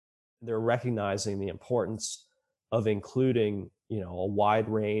they're recognizing the importance of including, a wide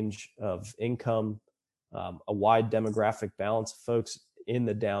range of income, a wide demographic balance of folks in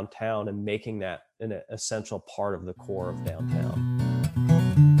the downtown, and making that an essential part of the core of downtown.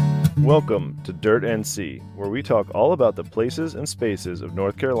 Welcome to Dirt NC, where we talk all about the places and spaces of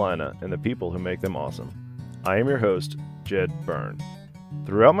North Carolina and the people who make them awesome. I am your host, Jed Byrne.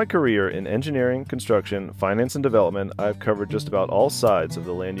 Throughout my career in engineering, construction, finance, and development, I've covered just about all sides of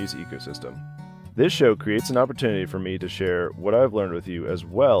the land use ecosystem. This show creates an opportunity for me to share what I've learned with you, as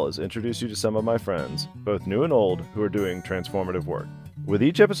well as introduce you to some of my friends, both new and old, who are doing transformative work. With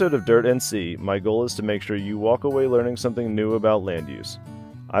each episode of Dirt NC, my goal is to make sure you walk away learning something new about land use.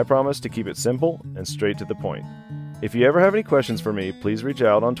 I promise to keep it simple and straight to the point. If you ever have any questions for me, please reach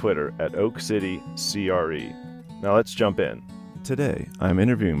out on Twitter at OakCityCRE. Now let's jump in. Today, I'm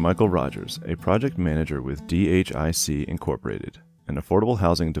interviewing Michael Rodgers, a project manager with DHIC Incorporated, an affordable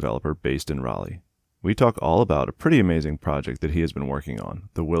housing developer based in Raleigh. We talk all about a pretty amazing project that he has been working on,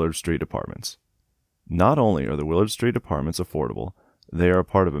 the Willard Street Apartments. Not only are the Willard Street Apartments affordable, they are a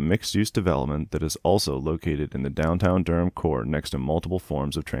part of a mixed-use development that is also located in the downtown Durham core next to multiple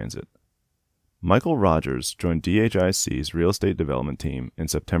forms of transit. Michael Rodgers joined DHIC's real estate development team in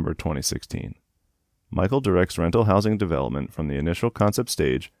September 2016. Michael directs rental housing development from the initial concept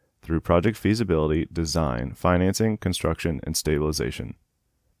stage through project feasibility, design, financing, construction, and stabilization.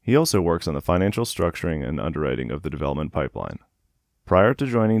 He also works on the financial structuring and underwriting of the development pipeline. Prior to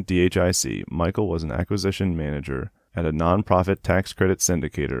joining DHIC, Michael was an acquisition manager at a nonprofit tax credit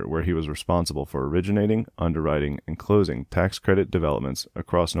syndicator where he was responsible for originating, underwriting, and closing tax credit developments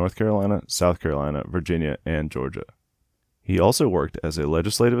across North Carolina, South Carolina, Virginia, and Georgia. He also worked as a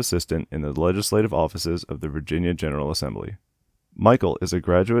legislative assistant in the legislative offices of the Virginia General Assembly. Michael is a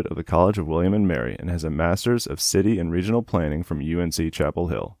graduate of the College of William and Mary and has a Master's of City and Regional Planning from UNC Chapel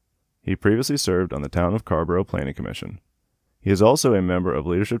Hill. He previously served on the Town of Carrboro Planning Commission. He is also a member of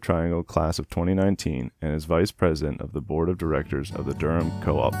Leadership Triangle Class of 2019 and is Vice President of the Board of Directors of the Durham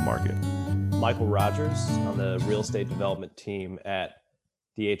Co-op Market. Michael Rodgers on the real estate development team at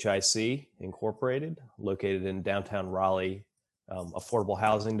DHIC Incorporated, located in downtown Raleigh, affordable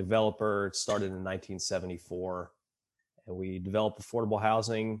housing developer. It started in 1974, and we develop affordable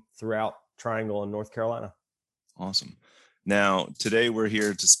housing throughout Triangle in North Carolina. Awesome. Now, today we're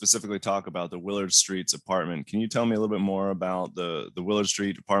here to specifically talk about the Willard Street's apartment. Can you tell me a little bit more about the Willard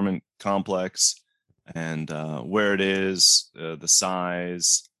Street apartment complex and where it is, the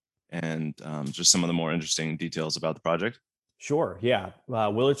size, and just some of the more interesting details about the project? Sure, yeah.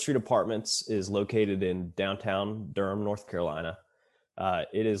 Willard Street Apartments is located in downtown Durham, North Carolina.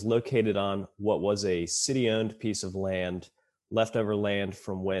 It is located on what was a city-owned piece of land, leftover land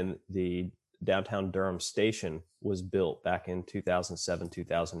from when the downtown Durham station was built back in 2007,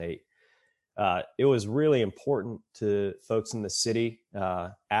 2008. It was really important to folks in the city,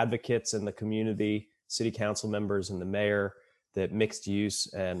 advocates in the community, city council members, and the mayor that mixed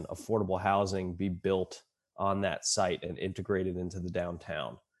use and affordable housing be built on that site and integrated into the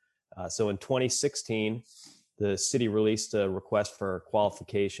downtown. So in 2016, the city released a request for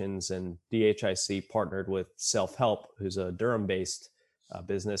qualifications, and DHIC partnered with Self-Help, who's a Durham-based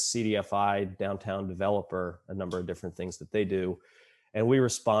business, CDFI, downtown developer, a number of different things that they do. And we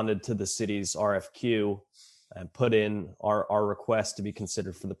responded to the city's RFQ and put in our request to be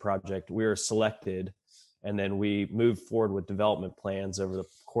considered for the project. We were selected, and then we moved forward with development plans over the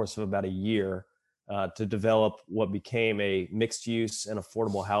course of about a year to develop what became a mixed use and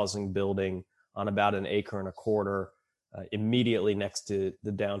affordable housing building on about 1.25 acres immediately next to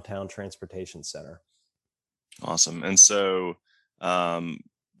the downtown transportation center. Awesome. And so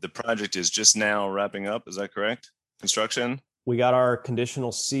the project is just now wrapping up. Is that correct? Construction? We got our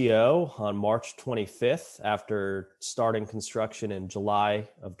conditional CO on March 25th after starting construction in July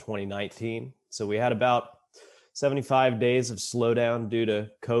of 2019. So we had about 75 days of slowdown due to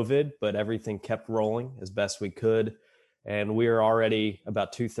COVID, but everything kept rolling as best we could. And we are already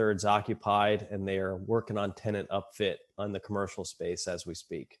about 2/3 occupied, and they are working on tenant upfit on the commercial space as we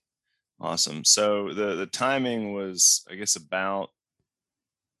speak. Awesome. So the timing was, I guess, about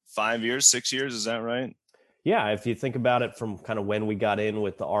 5 years, 6 years. Is that right? Yeah. If you think about it from kind of when we got in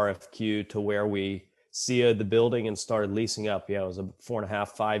with the RFQ to where we CO'd the building and started leasing up, it was 4.5,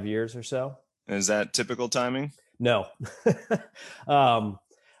 5 years or so. Is that typical timing? No.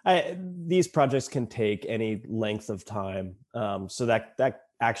 These projects can take any length of time. So that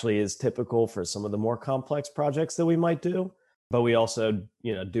actually is typical for some of the more complex projects that we might do. But we also,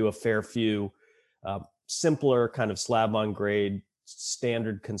 do a fair few simpler kind of slab on grade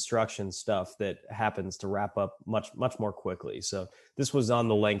standard construction stuff that happens to wrap up much more quickly. So this was on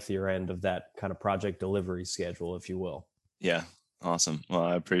the lengthier end of that kind of project delivery schedule, if you will. Yeah. Awesome. Well,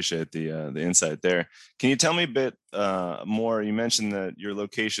 I appreciate the insight there. Can you tell me a bit more? You mentioned that your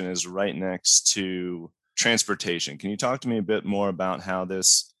location is right next to transportation. Can you talk to me a bit more about how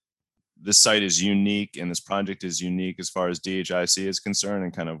this site is unique and this project is unique as far as DHIC is concerned,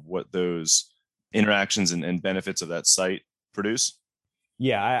 and kind of what those interactions and benefits of that site produce?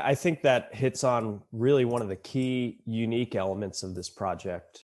 Yeah, I think that hits on really one of the key unique elements of this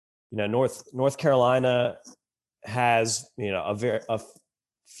project. North Carolina has a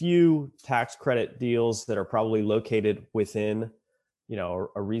few tax credit deals that are probably located within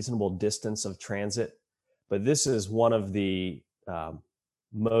a reasonable distance of transit, but this is one of the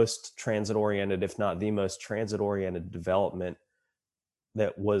most transit oriented, if not the most transit oriented development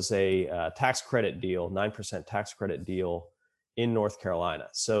that was a tax credit deal, 9% tax credit deal in North Carolina.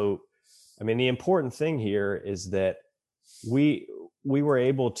 So I mean, the important thing here is that we were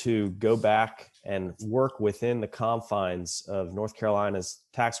able to go back and work within the confines of North Carolina's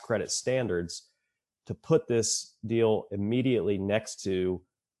tax credit standards to put this deal immediately next to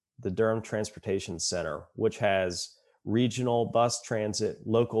the Durham Transportation Center, which has regional bus transit,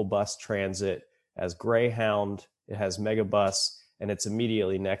 local bus transit, as Greyhound, it has Megabus, and it's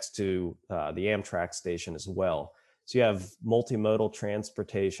immediately next to the Amtrak station as well. So you have multimodal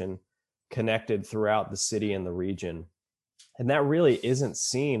transportation connected throughout the city and the region. And that really isn't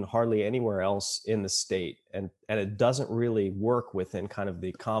seen hardly anywhere else in the state. And it doesn't really work within kind of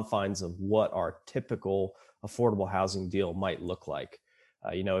the confines of what our typical affordable housing deal might look like.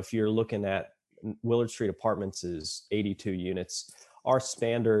 If you're looking at Willard Street Apartments is 82 units, our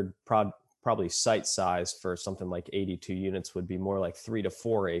standard probably site size for something like 82 units would be more like 3 to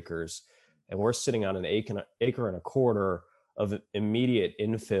 4 acres. And we're sitting on an acre and a quarter of immediate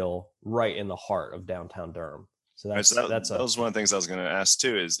infill right in the heart of downtown Durham. So that was one of the things I was going to ask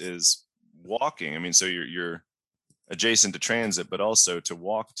too, is walking. I mean, so you're adjacent to transit, but also to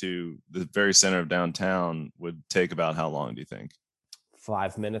walk to the very center of downtown would take about how long, do you think?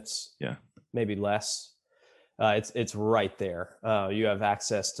 5 minutes. Yeah. Maybe less. It's right there. You have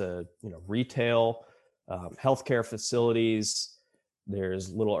access to retail, healthcare facilities.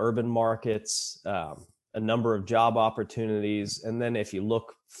 There's little urban markets, a number of job opportunities, and then if you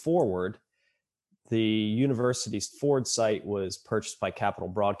look forward, the university's Ford site was purchased by Capital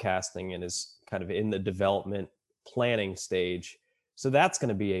Broadcasting and is kind of in the development planning stage. So that's going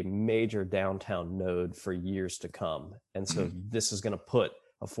to be a major downtown node for years to come. And so this is going to put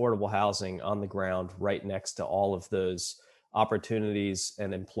affordable housing on the ground right next to all of those opportunities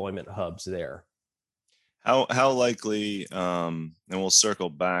and employment hubs there. How likely, and we'll circle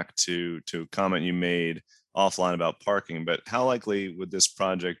back to a comment you made offline about parking, but how likely would this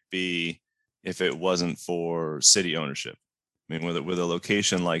project be if it wasn't for city ownership? I mean, with a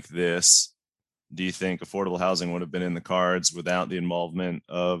location like this, do you think affordable housing would have been in the cards without the involvement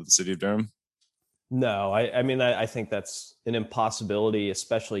of the city of Durham? No, I think that's an impossibility,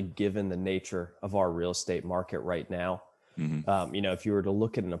 especially given the nature of our real estate market right now. If you were to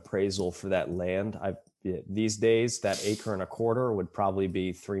look at an appraisal for that land, these days that acre and a quarter would probably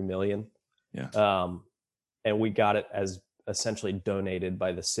be $3 million. Yeah. And we got it as essentially donated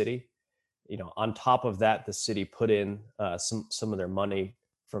by the city. On top of that, the city put in some of their money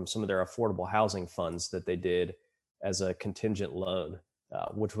from some of their affordable housing funds that they did as a contingent loan,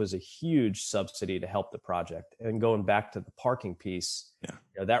 which was a huge subsidy to help the project. And going back to the parking piece,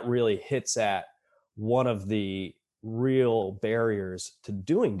 that really hits at one of the real barriers to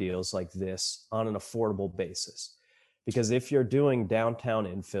doing deals like this on an affordable basis. Because if you're doing downtown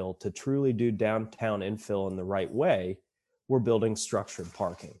infill, to truly do downtown infill in the right way, we're building structured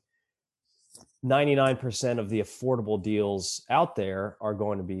parking. 99% of the affordable deals out there are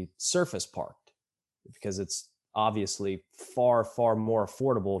going to be surface parked because it's obviously far, far more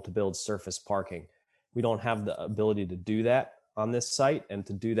affordable to build surface parking. We don't have the ability to do that on this site and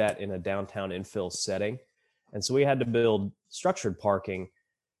to do that in a downtown infill setting. And so we had to build structured parking.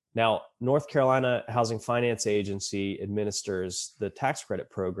 Now, North Carolina Housing Finance Agency administers the tax credit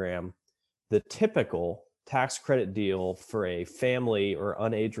program. The typical tax credit deal for a family or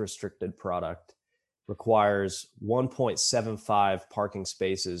unage restricted product requires 1.75 parking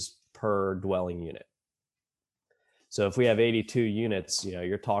spaces per dwelling unit. So if we have 82 units,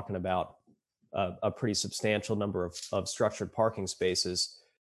 you're talking about a pretty substantial number of structured parking spaces.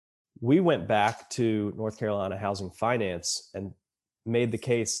 We went back to North Carolina Housing Finance and made the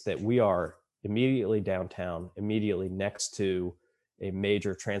case that we are immediately downtown, immediately next to a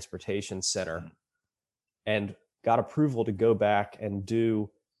major transportation center. And got approval to go back and do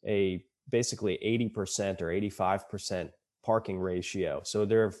a basically 80% or 85% parking ratio. So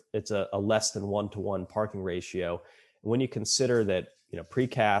it's a less than 1-to-1 parking ratio. When you consider that,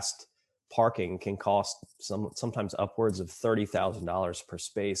 precast parking can cost sometimes upwards of $30,000 per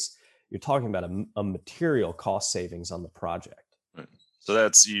space, you're talking about a material cost savings on the project. Right. So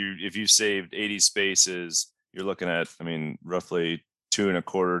that's if you saved 80 spaces, you're looking at, roughly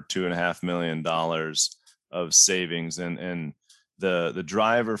 $2.25–2.5 million of savings. And the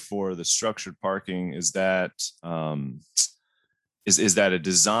driver for the structured parking, is that is that a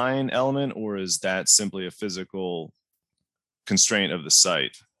design element, or is that simply a physical constraint of the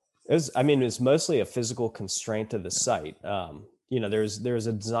site? It's mostly a physical constraint of the site. There's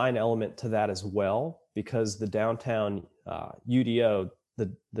a design element to that as well, because the downtown UDO,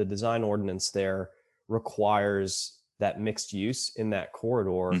 the design ordinance there requires that mixed use in that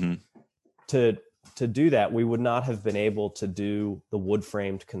corridor. Mm-hmm. To do that, we would not have been able to do the wood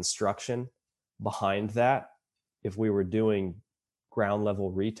framed construction behind that if we were doing ground level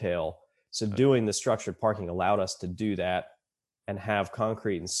retail. So doing the structured parking allowed us to do that and have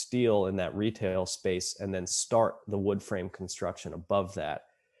concrete and steel in that retail space, and then start the wood frame construction above that.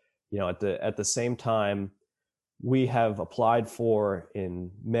 At the same time, we have applied for,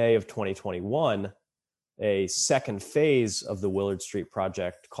 in May of 2021, a second phase of the Willard Street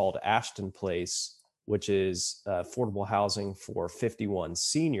project called Ashton Place, which is affordable housing for 51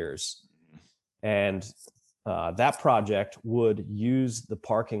 seniors. And that project would use the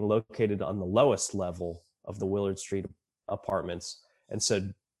parking located on the lowest level of the Willard Street apartments. And so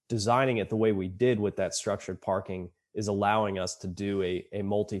designing it the way we did with that structured parking is allowing us to do a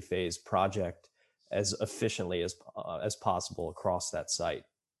multi-phase project as efficiently as possible across that site.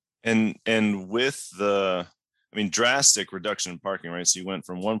 And with the, drastic reduction in parking, right? So you went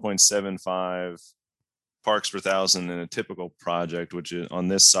from 1.75 parks per thousand in a typical project, which on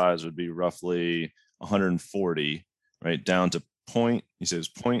this size would be roughly 140, right? Down to you said it was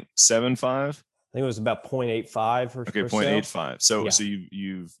 0.75? I think it was about 0.85 or okay, or 0.85. So Yeah. So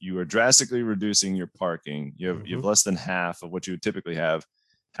you are drastically reducing your parking. You have less than half of what you would typically have.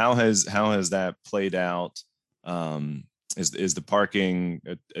 How has that played out? Is the parking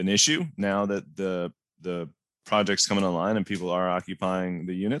an issue now that the project's coming online and people are occupying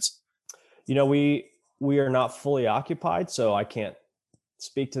the units? We are not fully occupied, so I can't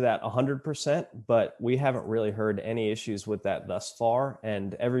speak to that 100%, but we haven't really heard any issues with that thus far.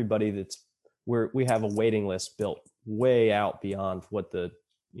 And everybody we have a waiting list built way out beyond what the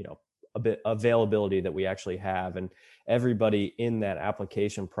availability that we actually have, and everybody in that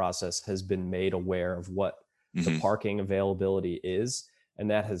application process has been made aware of what the parking availability is, and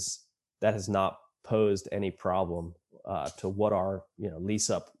that has not posed any problem to what our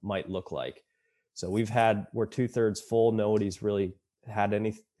lease up might look like. So we're 2/3 full. Nobody's really had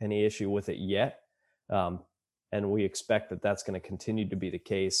any issue with it yet, and we expect that that's going to continue to be the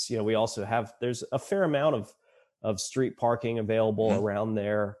case. We also there's a fair amount of street parking available around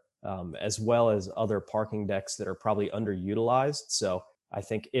there, as well as other parking decks that are probably underutilized. So I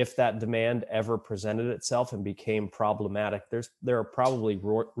think if that demand ever presented itself and became problematic, there are probably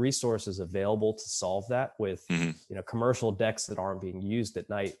resources available to solve that with commercial decks that aren't being used at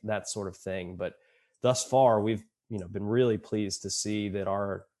night, that sort of thing. But thus far, we've been really pleased to see that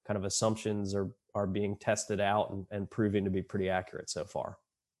our kind of assumptions are being tested out and proving to be pretty accurate so far.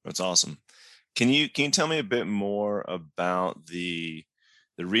 That's awesome. Can you tell me a bit more about the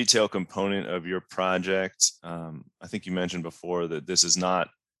retail component of your project? I think you mentioned before that this is not,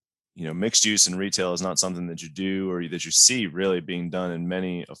 mixed use and retail is not something that you do or that you see really being done in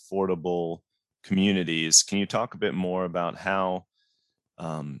many affordable communities. Can you talk a bit more about how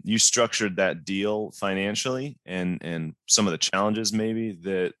you structured that deal financially and some of the challenges maybe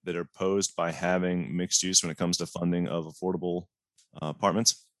that are posed by having mixed use when it comes to funding of affordable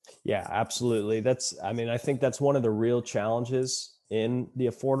apartments? Yeah, absolutely. I think that's one of the real challenges in the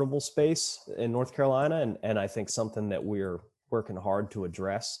affordable space in North Carolina, and I think something that we're working hard to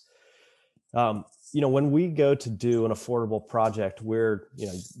address. When we go to do an affordable project, we're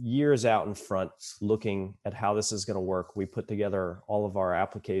years out in front looking at how this is going to work. We put together all of our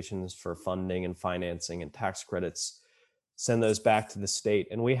applications for funding and financing and tax credits, send those back to the state,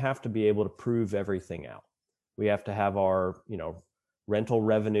 and we have to be able to prove everything out. We have to have our rental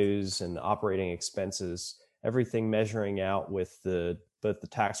revenues and operating expenses, everything measuring out with both the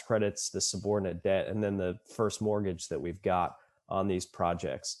tax credits, the subordinate debt, and then the first mortgage that we've got on these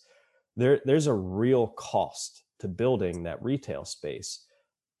projects. There's a real cost to building that retail space.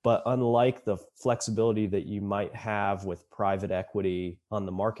 But unlike the flexibility that you might have with private equity on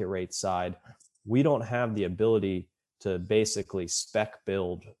the market rate side, we don't have the ability to basically spec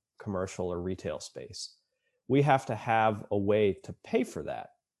build commercial or retail space. We have to have a way to pay for that.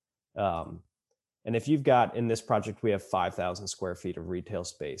 And if you've got, in this project, we have 5,000 square feet of retail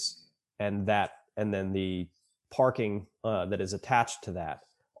space, and then the parking that is attached to that,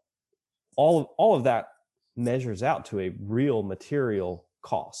 all of that measures out to a real material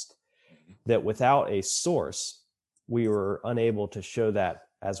cost that without a source, we were unable to show that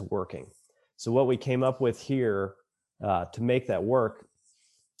as working. So what we came up with here to make that work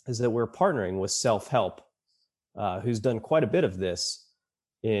is that we're partnering with Self-Help, who's done quite a bit of this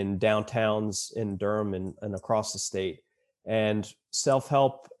in downtowns in Durham and across the state. And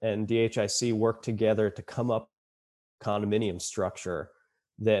Self-Help and DHIC work together to come up with a condominium structure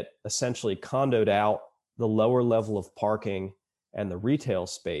that essentially condoed out the lower level of parking and the retail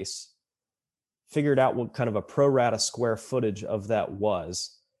space, figured out what kind of a pro rata square footage of that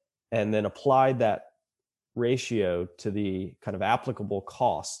was, and then applied that ratio to the kind of applicable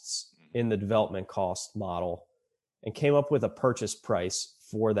costs in the development cost model, and came up with a purchase price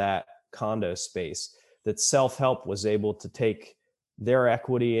for that condo space that Self-Help was able to take their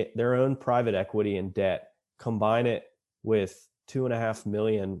equity, their own private equity and debt, combine it with $2.5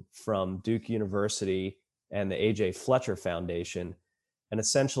 million from Duke University and the AJ Fletcher Foundation, and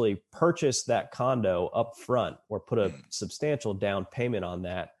essentially purchase that condo up front, or put a substantial down payment on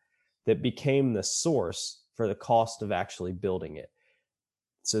that became the source for the cost of actually building it.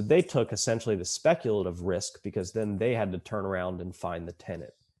 So they took essentially the speculative risk, because then they had to turn around and find the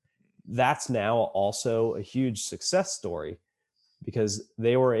tenant. That's now also a huge success story, because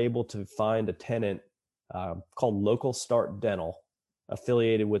they were able to find a tenant called Local Start Dental,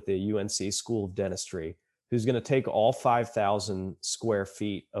 affiliated with the UNC School of Dentistry, who's going to take all 5,000 square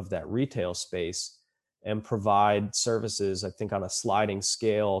feet of that retail space and provide services, I think, on a sliding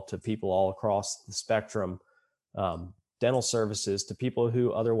scale to people all across the spectrum, dental services to people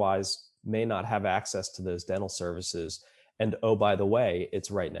who otherwise may not have access to those dental services. And oh, by the way,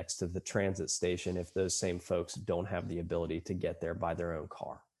 it's right next to the transit station if those same folks don't have the ability to get there by their own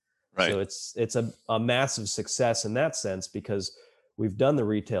car. Right. So it's a massive success in that sense, because we've done the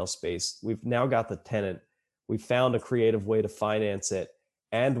retail space, we've now got the tenant, we found a creative way to finance it,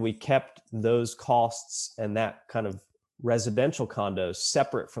 and we kept those costs and that kind of residential condo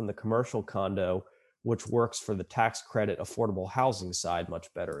separate from the commercial condo, which works for the tax credit affordable housing side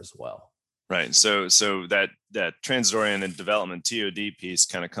much better as well. Right. So that transit-oriented development TOD piece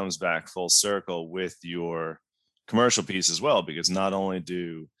kind of comes back full circle with your commercial piece as well, because not only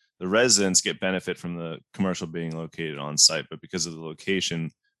do the residents get benefit from the commercial being located on site, but because of the location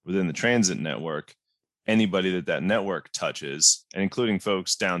within the transit network, anybody that network touches, and including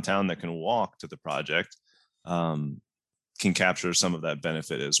folks downtown that can walk to the project, can capture some of that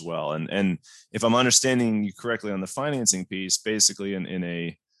benefit as well. And if I'm understanding you correctly on the financing piece, basically in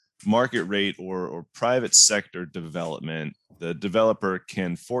a market rate or private sector development, the developer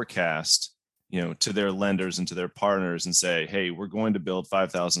can forecast, to their lenders and to their partners and say, hey, we're going to build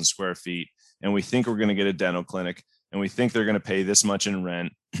 5,000 square feet, and we think we're going to get a dental clinic, and we think they're going to pay this much in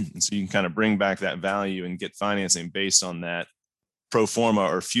rent. And so you can kind of bring back that value and get financing based on that pro forma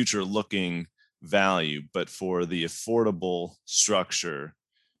or future looking value. But for the affordable structure,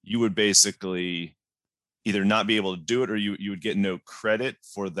 you would basically either not be able to do it, or you would get no credit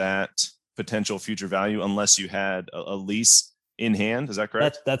for that potential future value unless you had a lease in hand. Is that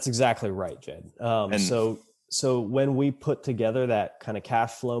correct? That's exactly right, Jed. So when we put together that kind of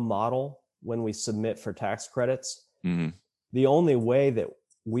cash flow model, when we submit for tax credits, the only way that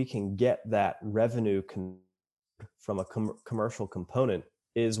we can get that revenue from a commercial component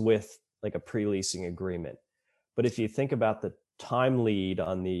is with like a pre-leasing agreement. But if you think about the time lead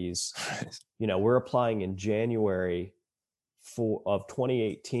on these, we're applying in January of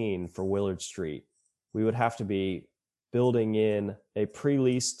 2018 for Willard Street. We would have to be building in a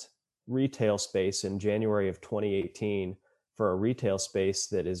pre-leased retail space in January of 2018 for a retail space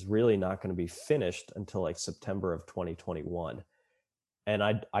that is really not going to be finished until like September of 2021. And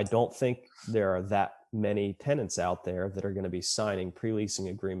I don't think there are that many tenants out there that are going to be signing pre-leasing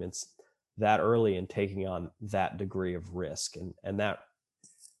agreements that early and taking on that degree of risk. And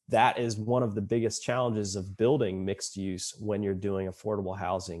that is one of the biggest challenges of building mixed use when you're doing affordable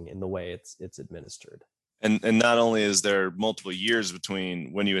housing in the way it's administered. And not only is there multiple years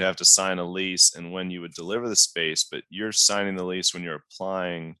between when you would have to sign a lease and when you would deliver the space, but you're signing the lease when you're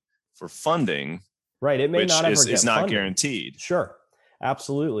applying for funding. Right. It may not ever get is not funding. Guaranteed. Sure.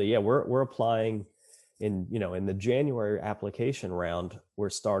 Absolutely. Yeah. We're applying in the January application round. We're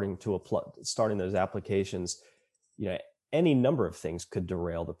starting those applications. Any number of things could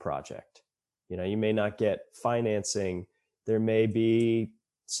derail the project. You may not get financing. There may be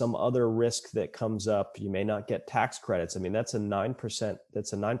some other risk that comes up. You may not get tax credits. I mean, that's a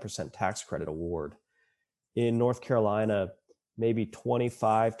 9% tax credit award. In North Carolina, maybe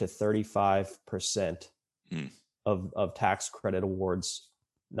 25 to 35% of tax credit awards,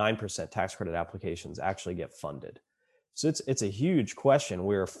 9% tax credit applications actually get funded. So it's a huge question.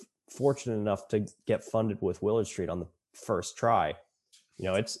 We're fortunate enough to get funded with Willard Street on the first try.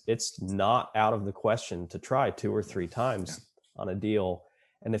 It's not out of the question to try 2 or 3 times on a deal.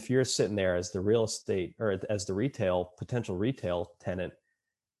 And if you're sitting there as the real estate or as the potential retail tenant,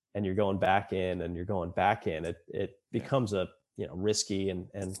 and you're going back in and you're going back in, it becomes a risky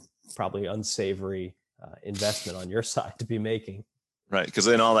and probably unsavory investment on your side to be making. Right, because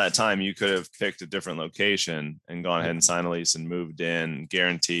in all that time you could have picked a different location and gone ahead and signed a lease and moved in,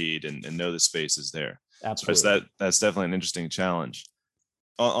 guaranteed, and know the space is there. Absolutely, so that's definitely an interesting challenge.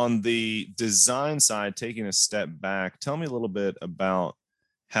 On the design side, taking a step back, tell me a little bit about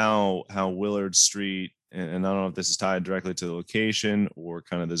how Willard Street, and I don't know if this is tied directly to the location or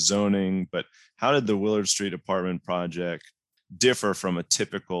kind of the zoning, but how did the Willard Street apartment project differ from a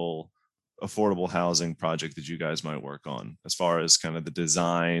typical affordable housing project that you guys might work on, as far as kind of the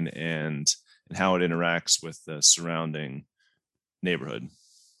design and how it interacts with the surrounding neighborhood?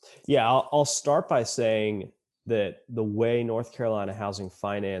 Yeah, I'll start by saying that the way North Carolina Housing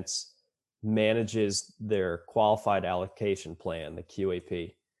Finance manages their qualified allocation plan, the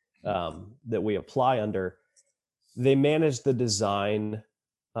QAP, that we apply under, they manage the design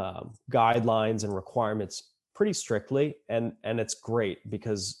guidelines and requirements pretty strictly, and it's great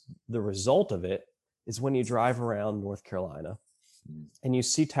because the result of it is when you drive around North Carolina and you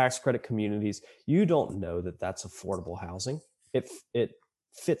see tax credit communities, you don't know that that's affordable housing. It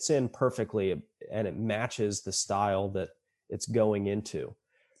fits in perfectly and it matches the style that it's going into.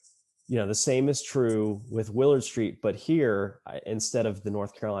 The same is true with Willard Street, but here, instead of the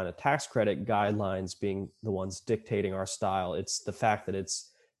North Carolina tax credit guidelines being the ones dictating our style, it's the fact that it's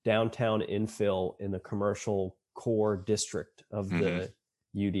downtown infill in the commercial core district of the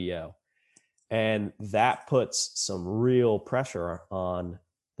UDO. And that puts some real pressure on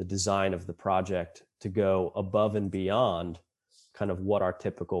the design of the project to go above and beyond kind of what our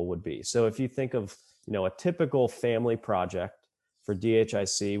typical would be. So if you think of, a typical family project for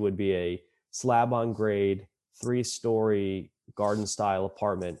DHIC would be a slab on grade, 3-story garden style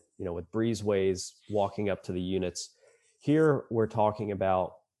apartment, with breezeways walking up to the units. Here we're talking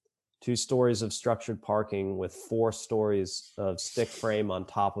about 2 stories of structured parking with 4 stories of stick frame on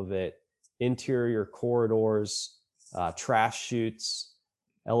top of it, interior corridors, trash chutes,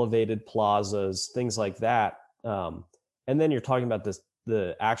 elevated plazas, things like that. And then you're talking about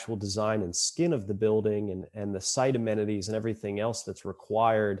the actual design and skin of the building and the site amenities and everything else that's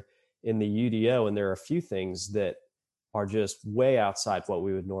required in the UDO. And there are a few things that are just way outside what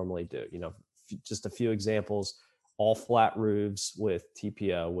we would normally do. Just a few examples: all flat roofs with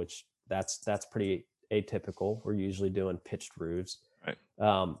TPO, which that's pretty atypical. We're usually doing pitched roofs. Right.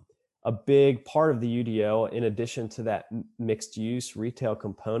 A big part of the UDO, in addition to that mixed use retail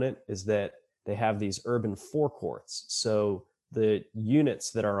component, is that they have these urban forecourts. So the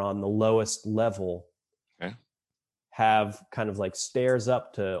units that are on the lowest level have kind of like stairs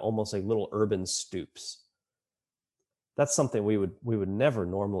up to almost like little urban stoops. That's something we would never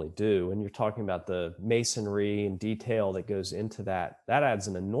normally do. And you're talking about the masonry and detail that goes into that. That adds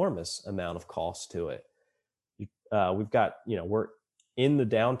an enormous amount of cost to it. We've got, we're in the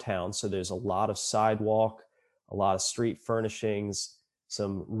downtown, so there's a lot of sidewalk, a lot of street furnishings,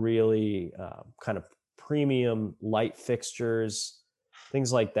 some really kind of premium light fixtures,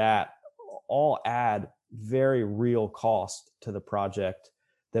 things like that, all add very real cost to the project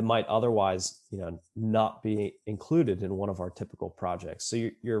that might otherwise, not be included in one of our typical projects. So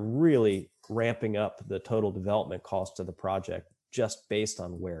you're really ramping up the total development cost of the project just based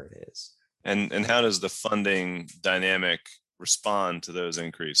on where it is. And how does the funding dynamic respond to those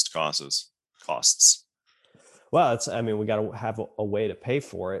increased costs? Well, we got to have a way to pay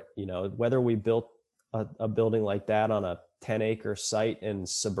for it. Whether we built a building like that on a 10-acre site in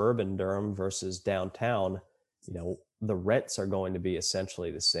suburban Durham versus downtown, the rents are going to be essentially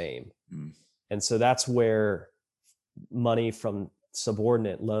the same. And so that's where money from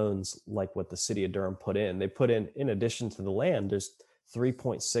subordinate loans, like what the city of Durham put in, in addition to the land, there's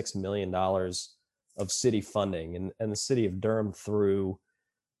 $3.6 million of city funding. And the city of Durham, through,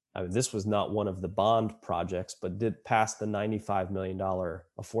 this was not one of the bond projects, but did pass the $95 million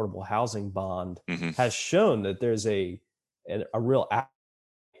affordable housing bond, has shown that there's a real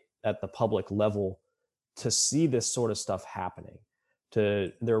at the public level to see this sort of stuff happening,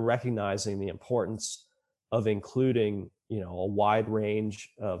 they're recognizing the importance of including, a wide range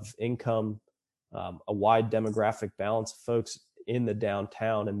of income, a wide demographic balance of folks in the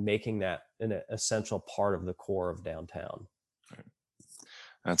downtown, and making that an essential part of the core of downtown.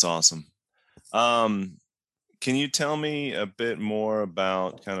 That's awesome. Can you tell me a bit more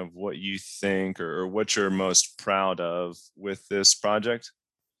about kind of what you think or what you're most proud of with this project?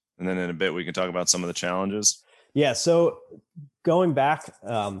 And then in a bit, we can talk about some of the challenges. Yeah. So going back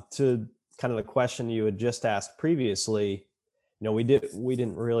to kind of the question you had just asked previously, I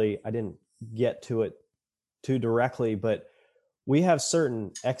didn't get to it too directly, but we have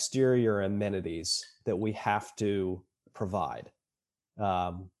certain exterior amenities that we have to provide.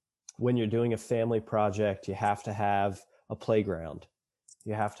 When you're doing a family project, you have to have a playground.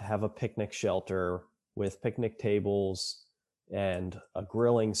 You have to have a picnic shelter with picnic tables and a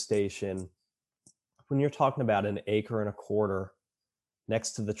grilling station. When you're talking about an acre and a quarter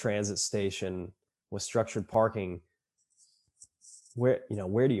next to the transit station with structured parking, where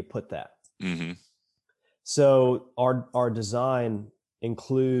do you put that? Mm-hmm. So our design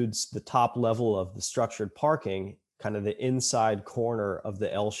includes the top level of the structured parking. Kind of the inside corner of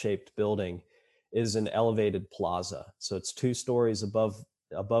the L-shaped building is an elevated plaza. So it's 2 stories above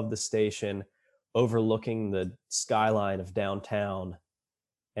the station, overlooking the skyline of downtown.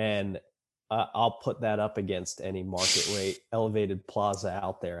 And I'll put that up against any market rate elevated plaza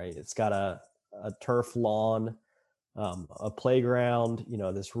out there. It's got a turf lawn, a playground,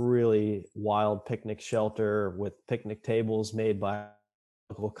 this really wild picnic shelter with picnic tables made by a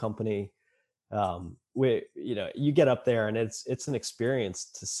local company. You get up there and it's an experience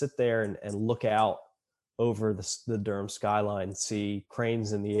to sit there and look out over the Durham skyline, see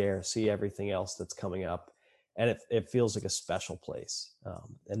cranes in the air, see everything else that's coming up. And it feels like a special place.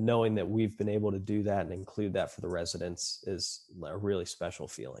 And knowing that we've been able to do that and include that for the residents is a really special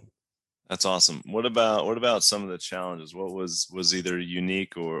feeling. That's awesome. What about some of the challenges? What was either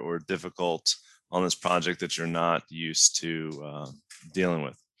unique or difficult on this project that you're not used to dealing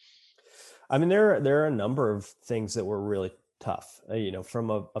with? I mean, there are a number of things that were really tough,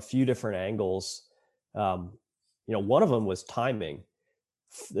 from a few different angles. One of them was timing.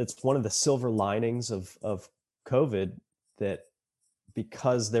 It's one of the silver linings of COVID, that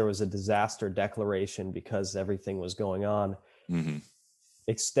because there was a disaster declaration, because everything was going on, Mm-hmm.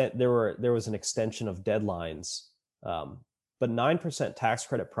 there was an extension of deadlines. But 9% tax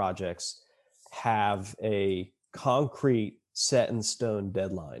credit projects have a concrete set in stone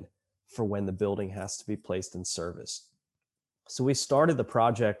deadline for when the building has to be placed in service. So we started the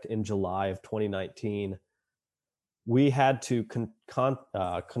project in July of 2019. We had to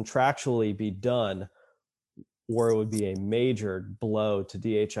contractually be done, or it would be a major blow to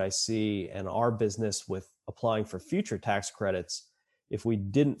DHIC and our business with applying for future tax credits if we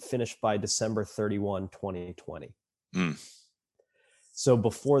didn't finish by December 31, 2020. Mm. So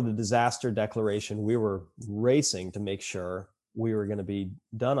before the disaster declaration, we were racing to make sure we were going to be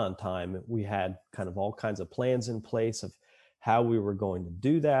done on time. We had kind of all kinds of plans in place of how we were going to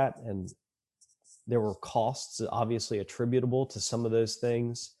do that. And there were costs obviously attributable to some of those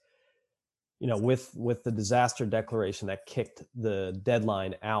things. With the disaster declaration, that kicked the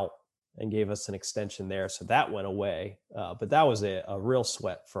deadline out and gave us an extension there. So that went away. But that was a real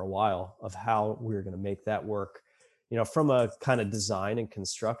sweat for a while of how we were going to make that work. From a kind of design and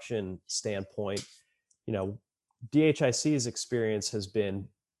construction standpoint, DHIC's experience has been,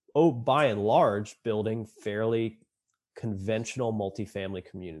 by and large, building fairly conventional multifamily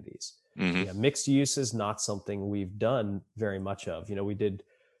communities. Mm-hmm. Mixed use is not something we've done very much of. We did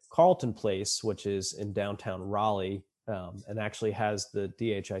Carlton Place, which is in downtown Raleigh, and actually has the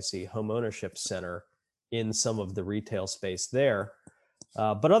DHIC Home Ownership Center in some of the retail space there.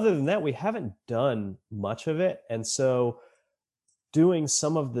 But other than that, we haven't done much of it. And so doing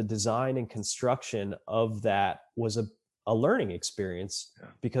some of the design and construction of that was a learning experience,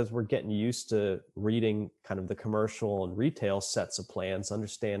 because we're getting used to reading kind of the commercial and retail sets of plans,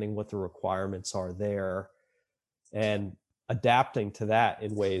 understanding what the requirements are there, and adapting to that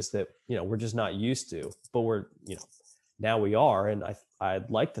in ways that, we're just not used to, but now we are. And I'd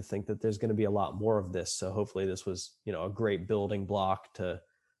like to think that there's going to be a lot more of this. So hopefully this was, a great building block to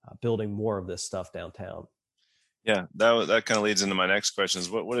building more of this stuff downtown. Yeah, that kind of leads into my next question: is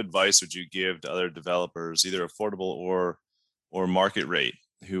what advice would you give to other developers, either affordable or market rate,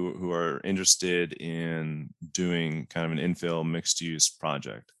 who are interested in doing kind of an infill mixed use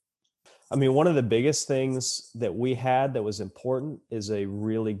project? I mean, one of the biggest things that we had that was important is a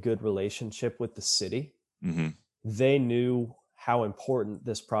really good relationship with the city. Mm-hmm. They knew how important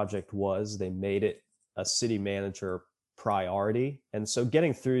this project was. They made it a city manager priority. And so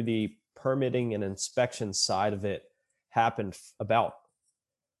getting through the permitting and inspection side of it happened about,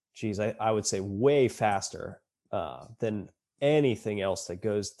 I would say way faster than anything else that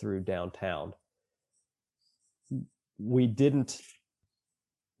goes through downtown. We didn't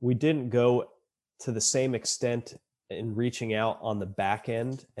go to the same extent in reaching out on the back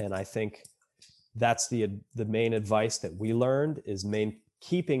end. And I think that's the main advice that we learned is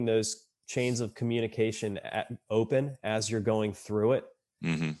keeping those chains of communication open as you're going through it,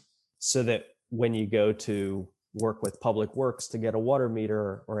 so that when you go to work with Public Works to get a water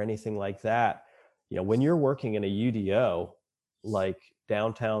meter or anything like that, when you're working in a UDO like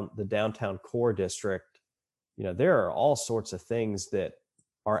the downtown core district, there are all sorts of things that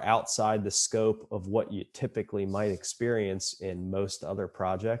are outside the scope of what you typically might experience in most other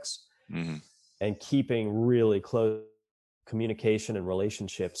projects. And keeping really close communication and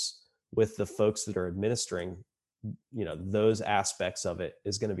relationships with the folks that are administering, those aspects of it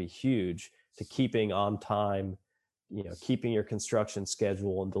is going to be huge to keeping on time, keeping your construction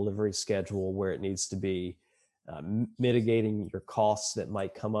schedule and delivery schedule where it needs to be, mitigating your costs that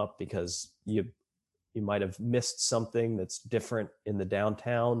might come up because you might have missed something that's different in the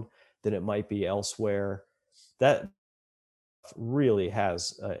downtown than it might be elsewhere. That really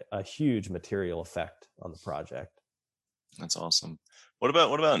has a huge material effect on the project. That's awesome. What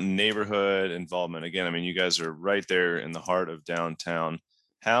about neighborhood involvement? Again, I mean, you guys are right there in the heart of downtown.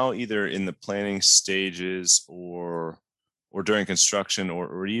 How, either in the planning stages or during construction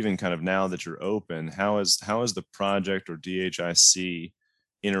or even kind of now that you're open, how has the project or DHIC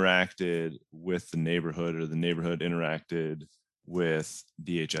interacted with the neighborhood, or the neighborhood interacted with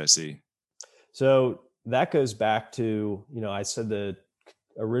DHIC? So that goes back to, I said the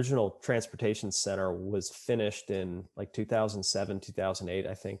original transportation center was finished in like 2007, 2008,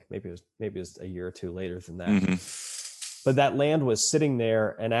 I think. Maybe it was a year or two later than that. But that land was sitting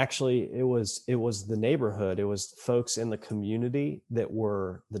there, and actually it was the neighborhood. It was folks in the community that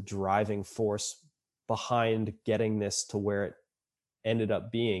were the driving force behind getting this to where it ended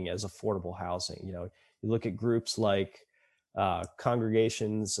up being as affordable housing. You look at groups like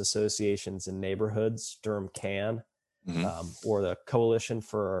congregations, associations, and neighborhoods, Durham CAN, or the Coalition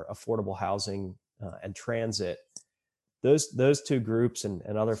for Affordable Housing and Transit. Those two groups and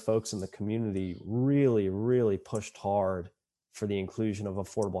other folks in the community really, really pushed hard for the inclusion of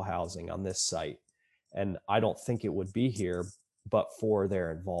affordable housing on this site. And I don't think it would be here but for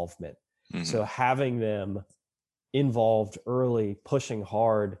their involvement. So having them involved early, pushing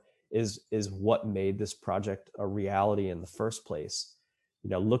hard, is what made this project a reality in the first place.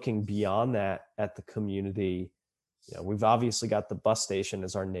 Looking beyond that at the community, we've obviously got the bus station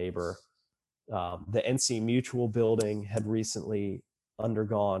as our neighbor. The NC Mutual building had recently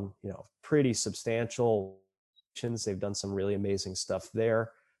undergone, pretty substantial changes. They've done some really amazing stuff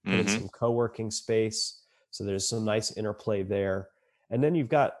there, put in some co-working space. So there's some nice interplay there. And then you've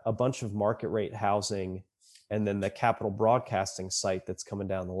got a bunch of market rate housing, and then the Capital Broadcasting site that's coming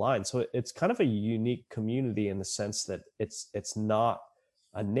down the line. So it's kind of a unique community in the sense that it's not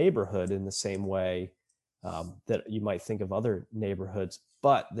a neighborhood in the same way that you might think of other neighborhoods,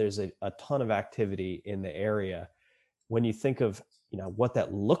 but there's a ton of activity in the area. When you think of what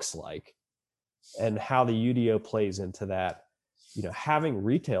that looks like and how the UDO plays into that, having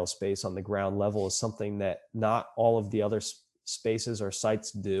retail space on the ground level is something that not all of the other spaces or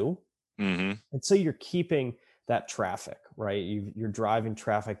sites do. And so you're keeping that traffic, right? You're driving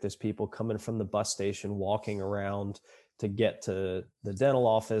traffic. There's people coming from the bus station, walking around to get to the dental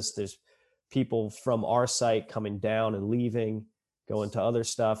office. There's people from our site coming down and leaving, going to other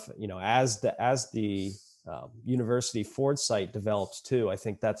stuff. As the University Ford site develops too, I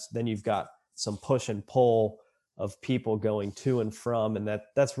think then you've got some push and pull of people going to and from, and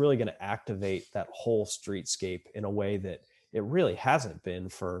that's really going to activate that whole streetscape in a way that it really hasn't been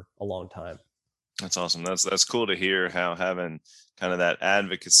for a long time. That's awesome. That's cool to hear, how having kind of that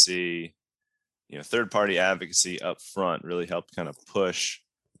advocacy, third party advocacy up front really helped kind of push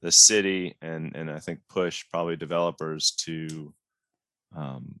the city and I think push probably developers to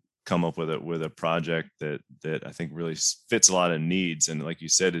come up with a project that I think really fits a lot of needs, and like you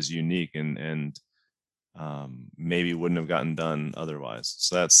said, is unique and maybe wouldn't have gotten done otherwise.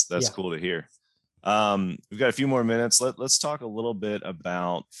 So that's cool to hear. We've got a few more minutes. Let's talk a little bit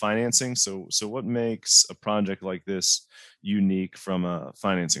about financing. So what makes a project like this unique from a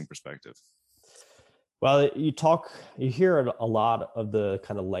financing perspective? Well, you hear a lot of the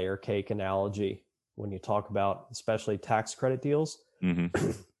kind of layer cake analogy when you talk about especially tax credit deals.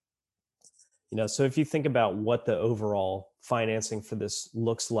 So if you think about what the overall financing for this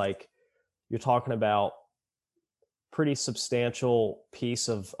looks like, you're talking about pretty substantial piece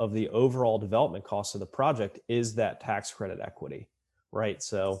of the overall development cost of the project is that tax credit equity, right?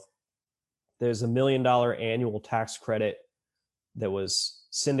 So there's $1 million annual tax credit that was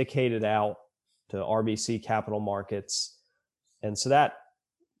syndicated out to RBC Capital Markets. And so that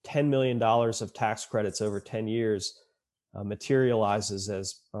 $10 million of tax credits over 10 years materializes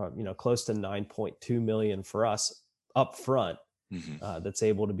as close to 9.2 million for us up front. That's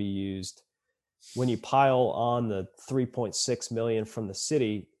able to be used. When you pile on the 3.6 million from the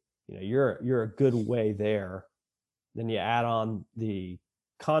city, you're a good way there. Then you add on the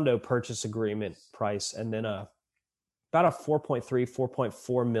condo purchase agreement price, and then about a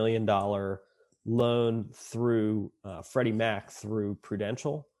 $4.4 million loan through Freddie Mac through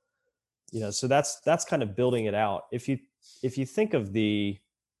Prudential. So that's kind of building it out. If you think of the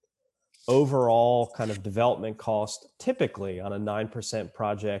overall kind of development cost, typically on a 9%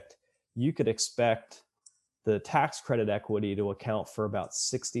 project, you could expect the tax credit equity to account for about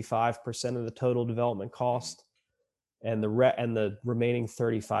 65% of the total development cost, and the remaining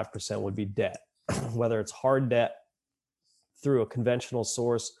 35% would be debt, whether it's hard debt through a conventional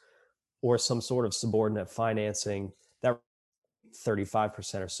source or some sort of subordinate financing. That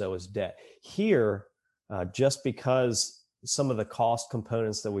 35% or so is debt. Here, just because some of the cost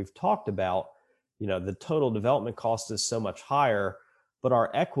components that we've talked about, the total development cost is so much higher, but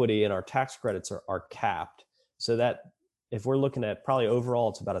our equity and our tax credits are capped. So that if we're looking at probably overall,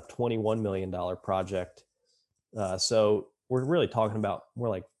 it's about a $21 million project. So we're really talking about, we're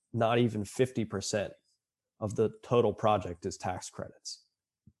like not even 50% of the total project is tax credits.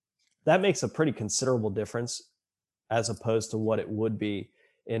 That makes a pretty considerable difference as opposed to what it would be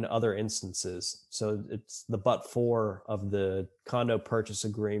in other instances. So it's the but for of the condo purchase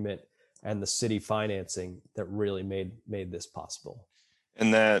agreement and the city financing that really made this possible.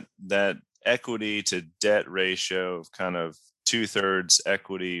 And that equity to debt ratio of kind of 2/3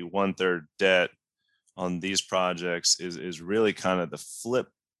 equity, 1/3 debt on these projects is really kind of the flip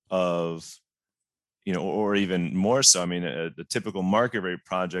of, or even more so. I mean, the typical market rate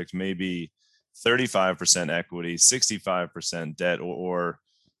project may be 35% equity, 65% debt, or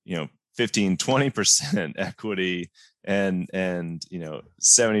 15-20% equity and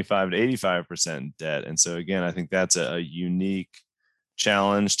 75 to 85% debt. And so again, I think that's a unique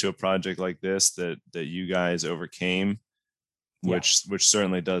challenge to a project like this that you guys overcame, which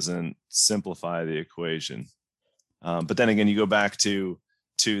certainly doesn't simplify the equation. But then again, you go back to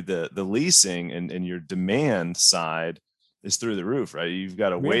the leasing and your demand side is through the roof, right? You've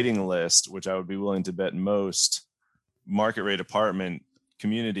got a waiting list, which I would be willing to bet most market rate apartment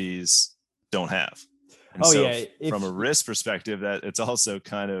communities don't have. And from a risk perspective, that it's also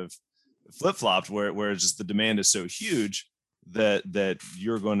kind of flip-flopped where just the demand is so huge that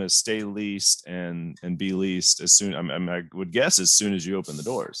you're going to stay leased and be leased as soon, I would guess, as soon as you open the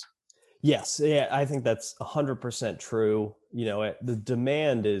doors. Yes. Yeah. I think that's 100% true. The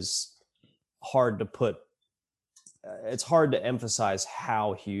demand is hard to put. It's hard to emphasize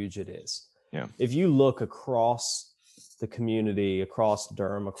how huge it is. Yeah. If you look across the community, across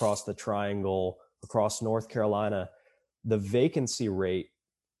Durham, across the Triangle, across North Carolina, the vacancy rate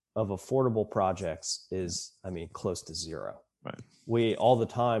of affordable projects is, close to zero. Right. We all the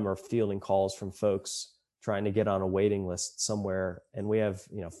time are fielding calls from folks trying to get on a waiting list somewhere, and we have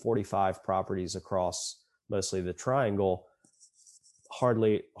 45 properties across mostly the Triangle.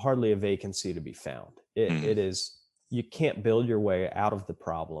 Hardly a vacancy to be found. It is, you can't build your way out of the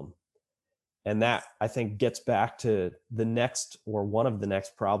problem. And that, I think, gets back to one of the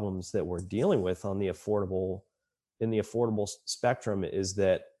next problems that we're dealing with in the affordable spectrum, is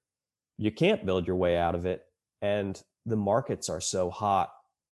that you can't build your way out of it. And the markets are so hot.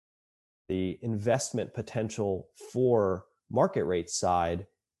 The investment potential for market rate side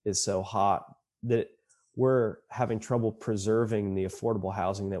is so hot that we're having trouble preserving the affordable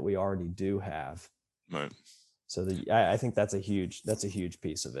housing that we already do have. Right. So I think that's a huge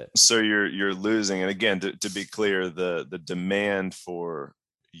piece of it. So you're losing, and again, to be clear, the demand for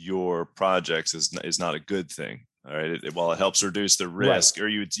your projects is not a good thing. All right. While it helps reduce the risk, right, or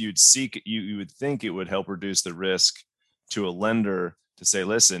you would think it would help reduce the risk to a lender to say,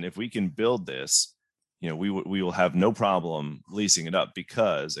 listen, if we can build this, we will have no problem leasing it up,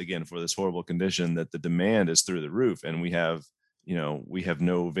 because again, for this horrible condition that the demand is through the roof, and we have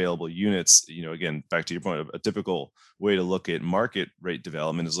no available units. Again, back to your point, a typical way to look at market rate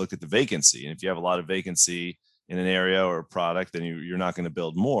development is look at the vacancy. And if you have a lot of vacancy in an area or a product, then you're not going to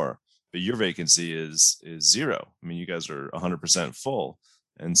build more. But your vacancy is zero. You guys are 100% full.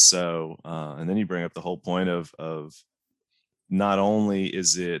 And so, and then you bring up the whole point of not only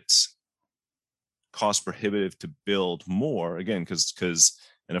is it cost prohibitive to build more, again, because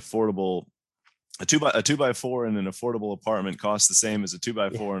an affordable a two by four in an affordable apartment costs the same as a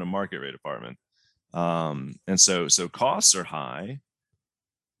 2x4 in a market rate apartment. And so costs are high,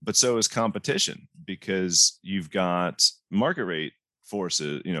 but so is competition, because you've got market rate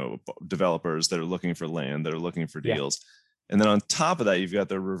forces, developers that are looking for land, that are looking for deals. And then on top of that, you've got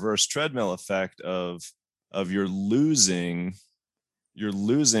the reverse treadmill effect of you're losing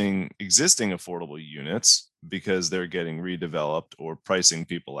existing affordable units because they're getting redeveloped or pricing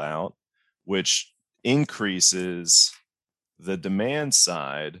people out, which increases the demand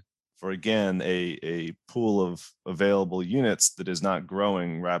side for, again, a pool of available units that is not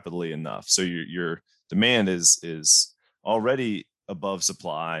growing rapidly enough. So your demand is already above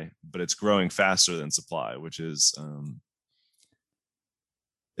supply, but it's growing faster than supply, which is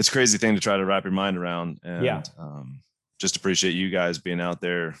it's a crazy thing to try to wrap your mind around. And just appreciate you guys being out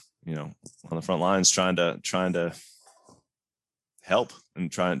there, on the front lines, trying to help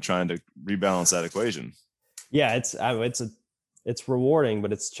and trying to rebalance that equation. Yeah, it's rewarding,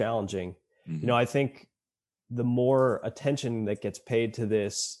 but it's challenging. Mm-hmm. I think the more attention that gets paid to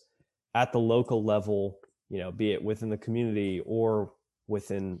this at the local level, be it within the community or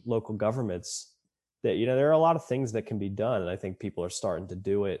within local governments, that, there are a lot of things that can be done. And I think people are starting to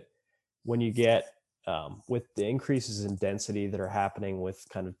do it. When you get, with the increases in density that are happening with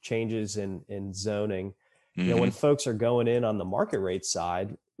kind of changes in zoning, Mm-hmm. When folks are going in on the market rate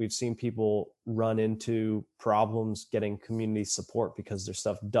side, we've seen people run into problems getting community support because their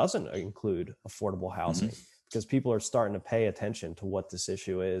stuff doesn't include affordable housing, because people are starting to pay attention to what this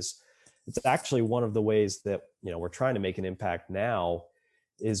issue is. It's actually one of the ways that, we're trying to make an impact now,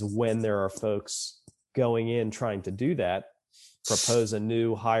 is when there are folks going in trying to do that, propose a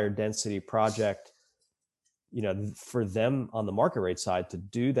new higher density project, for them on the market rate side to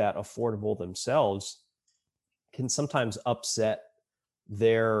do that affordable themselves can sometimes upset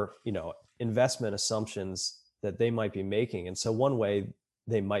their, investment assumptions that they might be making. And so one way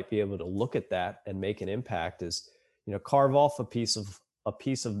they might be able to look at that and make an impact is, carve off a piece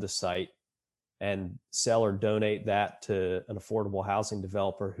of the site and sell or donate that to an affordable housing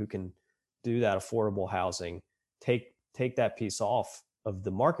developer who can do that affordable housing, take that piece off of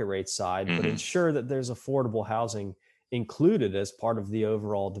the market rate side, but ensure that there's affordable housing included as part of the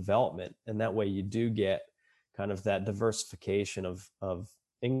overall development. And that way you do get kind of that diversification of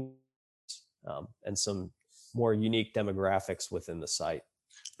income, and some more unique demographics within the site.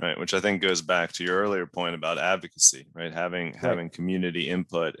 Right, which I think goes back to your earlier point about advocacy, right? Having community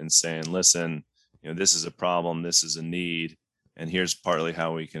input and saying, listen, this is a problem, this is a need, and here's partly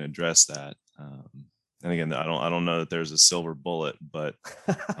how we can address that. And again, I don't know that there's a silver bullet, but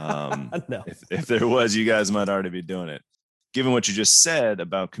No. if there was, you guys might already be doing it. Given what you just said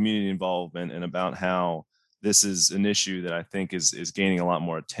about community involvement and about how this is an issue that I think is gaining a lot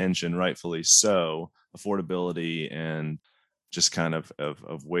more attention, rightfully so, affordability and just kind of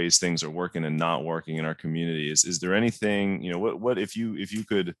ways things are working and not working in our community. Is there anything, what if you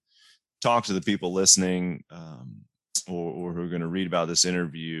could talk to the people listening, or who are going to read about this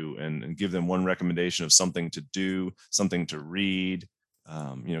interview and give them one recommendation of something to do, something to read,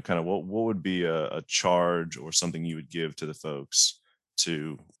 kind of what would be a charge or something you would give to the folks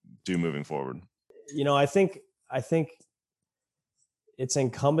to do moving forward? I think it's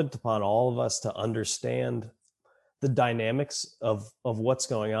incumbent upon all of us to understand the dynamics of what's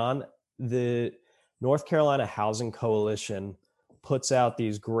going on. The North Carolina Housing Coalition puts out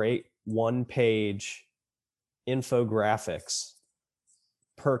these great one-page infographics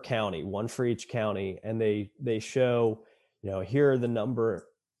per county, one for each county, and they show, here are the number,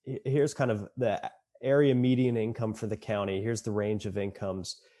 here's kind of the area median income for the county, here's the range of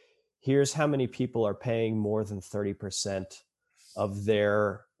incomes, here's how many people are paying more than 30% of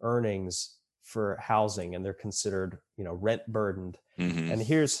their earnings for housing, and they're considered, rent burdened. And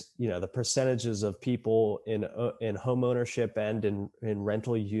here's, the percentages of people in home ownership and in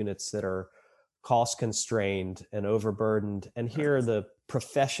rental units that are cost constrained and overburdened. And here are the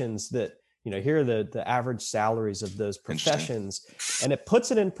professions that, here are the average salaries of those professions. And it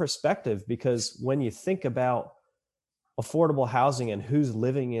puts it in perspective, because when you think about affordable housing and who's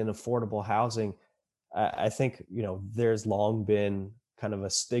living in affordable housing, I think, there's long been kind of a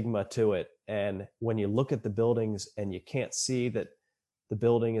stigma to it. And when you look at the buildings and you can't see that the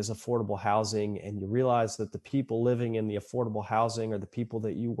building is affordable housing, and you realize that the people living in the affordable housing are the people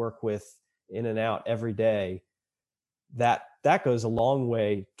that you work with in and out every day, that goes a long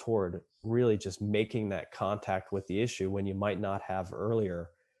way toward really just making that contact with the issue when you might not have earlier,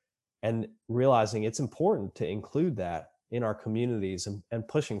 and realizing it's important to include that in our communities and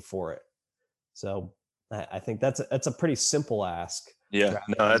pushing for it. So I think that's a pretty simple ask. Yeah,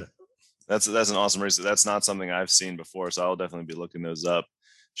 no, rather that's an awesome research. That's not something I've seen before, so I'll definitely be looking those up,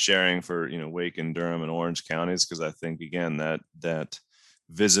 sharing for Wake and Durham and Orange counties, because I think again that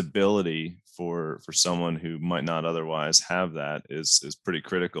visibility for someone who might not otherwise have that is pretty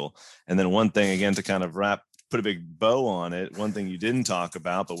critical. And then one thing again to kind of put a big bow on it, one thing you didn't talk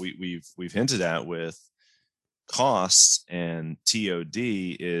about, but we've hinted at with costs and TOD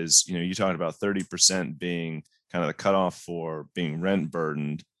is, you talked about 30% being kind of the cutoff for being rent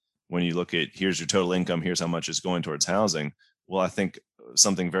burdened. When you look at here's your total income, here's how much is going towards housing. Well, I think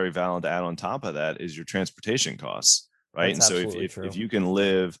something very valid to add on top of that is your transportation costs, right? That's and so absolutely true. if you can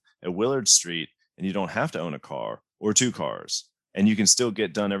live at Willard Street and you don't have to own a car or two cars, and you can still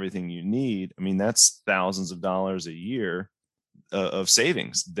get done everything you need, I mean, that's thousands of dollars a year of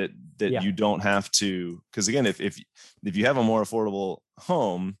savings that Yeah. you don't have to, because again, if you have a more affordable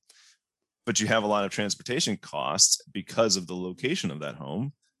home, but you have a lot of transportation costs because of the location of that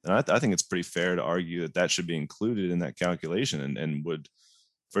home, then I think it's pretty fair to argue that should be included in that calculation and would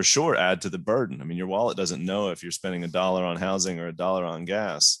for sure add to the burden. I mean, your wallet doesn't know if you're spending $1 on housing or $1 on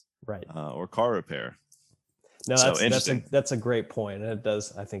gas, right, or car repair. No, So that's interesting. that's a great point, and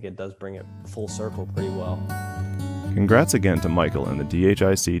I think it does bring it full circle pretty well. Congrats again to Michael and the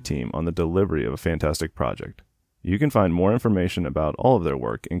DHIC team on the delivery of a fantastic project. You can find more information about all of their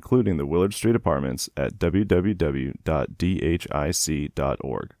work, including the Willard Street Apartments, at www.dhic.org,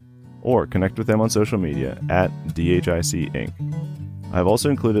 or connect with them on social media at DHIC Inc. I've also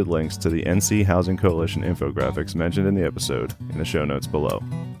included links to the NC Housing Coalition infographics mentioned in the episode in the show notes below.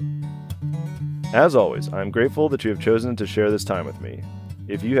 As always, I am grateful that you have chosen to share this time with me.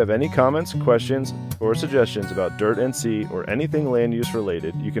 If you have any comments, questions, or suggestions about Dirt NC or anything land use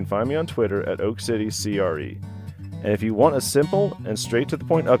related, you can find me on Twitter at OakCityCRE. And if you want a simple and straight to the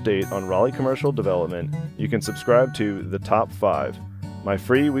point update on Raleigh commercial development, you can subscribe to The Top 5, my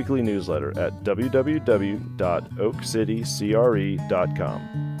free weekly newsletter at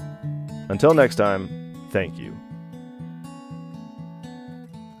www.oakcitycre.com. Until next time, thank you.